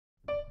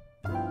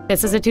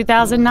This is a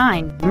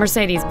 2009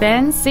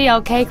 Mercedes-Benz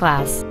CLK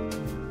Class.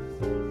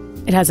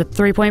 It has a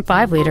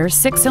 3.5-liter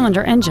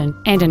six-cylinder engine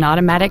and an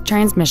automatic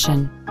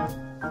transmission.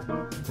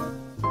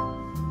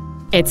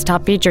 Its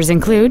top features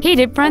include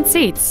heated front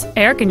seats,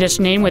 air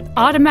conditioning with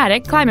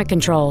automatic climate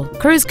control,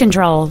 cruise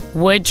control,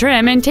 wood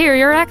trim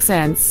interior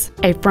accents,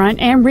 a front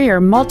and rear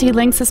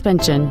multi-link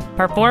suspension,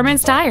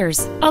 performance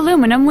tires,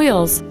 aluminum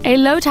wheels, a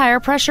low tire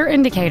pressure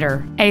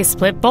indicator, a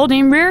split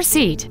folding rear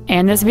seat,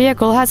 and this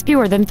vehicle has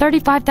fewer than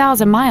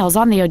 35,000 miles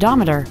on the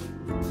odometer.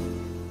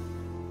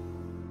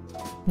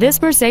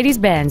 This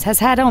Mercedes-Benz has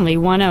had only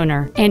one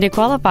owner, and it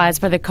qualifies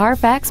for the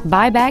Carfax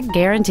buyback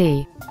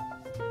guarantee.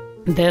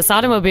 This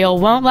automobile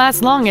won't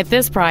last long at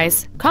this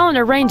price. Call and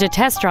arrange a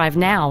test drive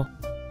now.